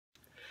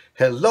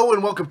Hello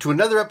and welcome to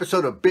another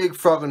episode of Big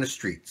Frog on the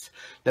Streets.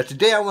 Now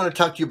today I want to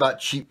talk to you about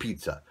cheap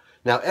pizza.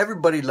 Now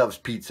everybody loves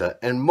pizza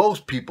and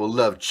most people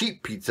love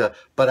cheap pizza,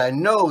 but I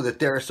know that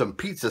there are some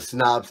pizza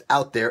snobs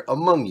out there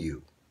among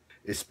you.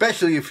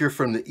 Especially if you're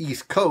from the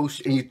East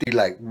Coast and you think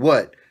like,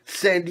 what?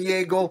 San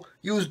Diego?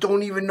 You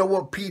don't even know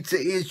what pizza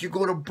is. You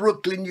go to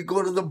Brooklyn, you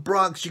go to the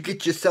Bronx, you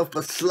get yourself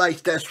a slice,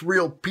 that's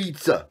real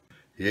pizza.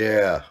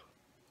 Yeah,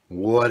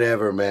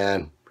 whatever,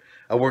 man.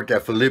 I worked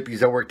at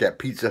Filippi's, I worked at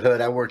Pizza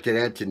Hut, I worked at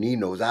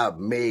Antonino's. I've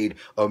made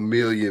a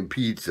million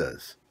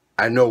pizzas.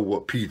 I know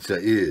what pizza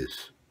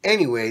is.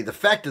 Anyway, the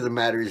fact of the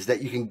matter is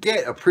that you can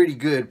get a pretty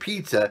good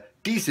pizza,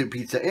 decent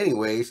pizza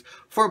anyways,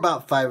 for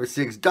about $5 or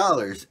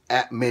 $6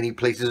 at many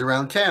places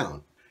around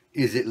town.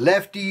 Is it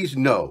Lefty's?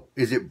 No.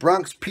 Is it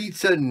Bronx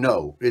Pizza?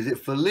 No. Is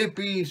it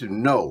Filippi's?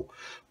 No.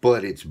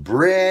 But it's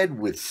bread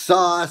with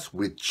sauce,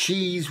 with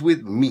cheese,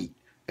 with meat.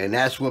 And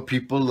that's what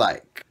people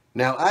like.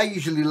 Now, I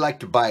usually like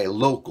to buy a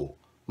local.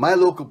 My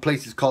local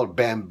place is called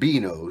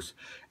Bambino's,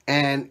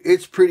 and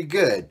it's pretty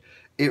good.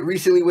 It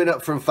recently went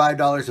up from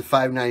 $5 to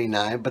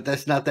 $5.99, but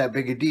that's not that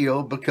big a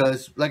deal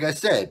because, like I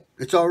said,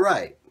 it's all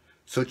right.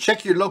 So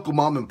check your local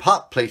mom and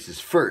pop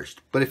places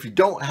first. But if you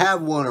don't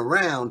have one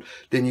around,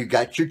 then you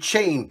got your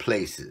chain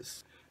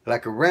places.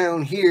 Like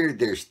around here,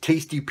 there's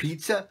Tasty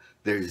Pizza,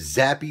 there's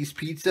Zappy's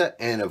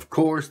Pizza, and of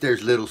course,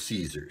 there's Little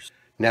Caesars.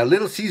 Now,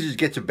 Little Caesars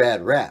gets a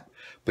bad rap.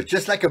 But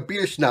just like a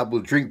beer snob will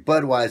drink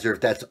Budweiser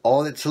if that's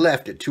all that's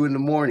left at 2 in the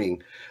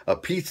morning, a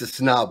pizza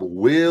snob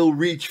will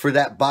reach for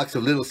that box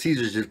of Little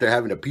Caesars if they're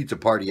having a pizza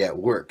party at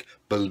work.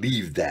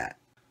 Believe that.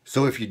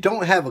 So if you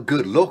don't have a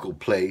good local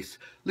place,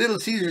 Little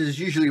Caesars is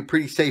usually a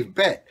pretty safe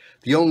bet.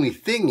 The only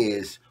thing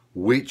is,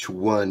 which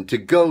one to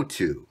go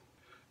to?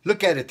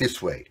 Look at it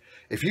this way.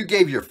 If you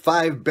gave your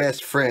 5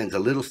 best friends a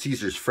Little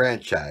Caesars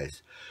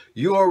franchise,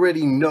 you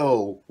already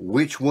know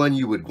which one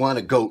you would want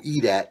to go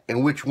eat at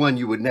and which one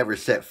you would never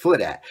set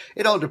foot at.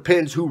 It all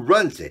depends who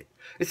runs it.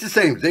 It's the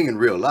same thing in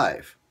real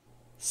life.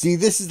 See,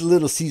 this is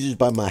Little Caesars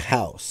by my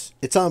house.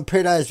 It's on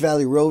Paradise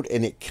Valley Road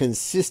and it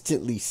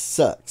consistently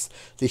sucks.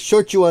 They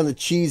short you on the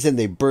cheese and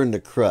they burn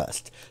the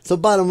crust. So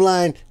bottom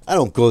line, I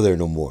don't go there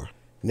no more.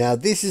 Now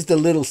this is the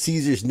Little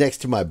Caesars next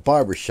to my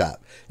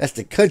barbershop. That's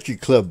the Country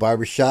Club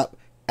barbershop.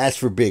 Ask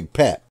for Big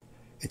Pep.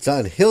 It's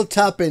on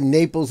Hilltop in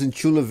Naples and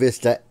Chula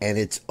Vista, and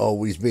it's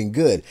always been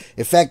good.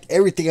 In fact,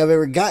 everything I've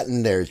ever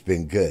gotten there has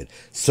been good.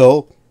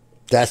 So,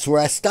 that's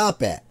where I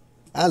stop at.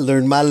 I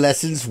learned my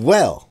lessons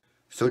well.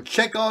 So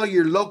check all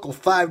your local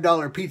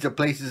 $5 pizza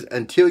places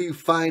until you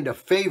find a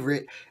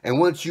favorite,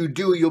 and once you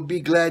do, you'll be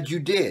glad you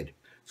did.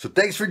 So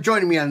thanks for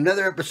joining me on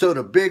another episode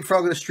of Big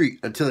Frog on the Street.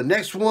 Until the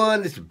next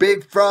one, it's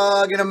Big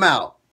Frog and I'm out.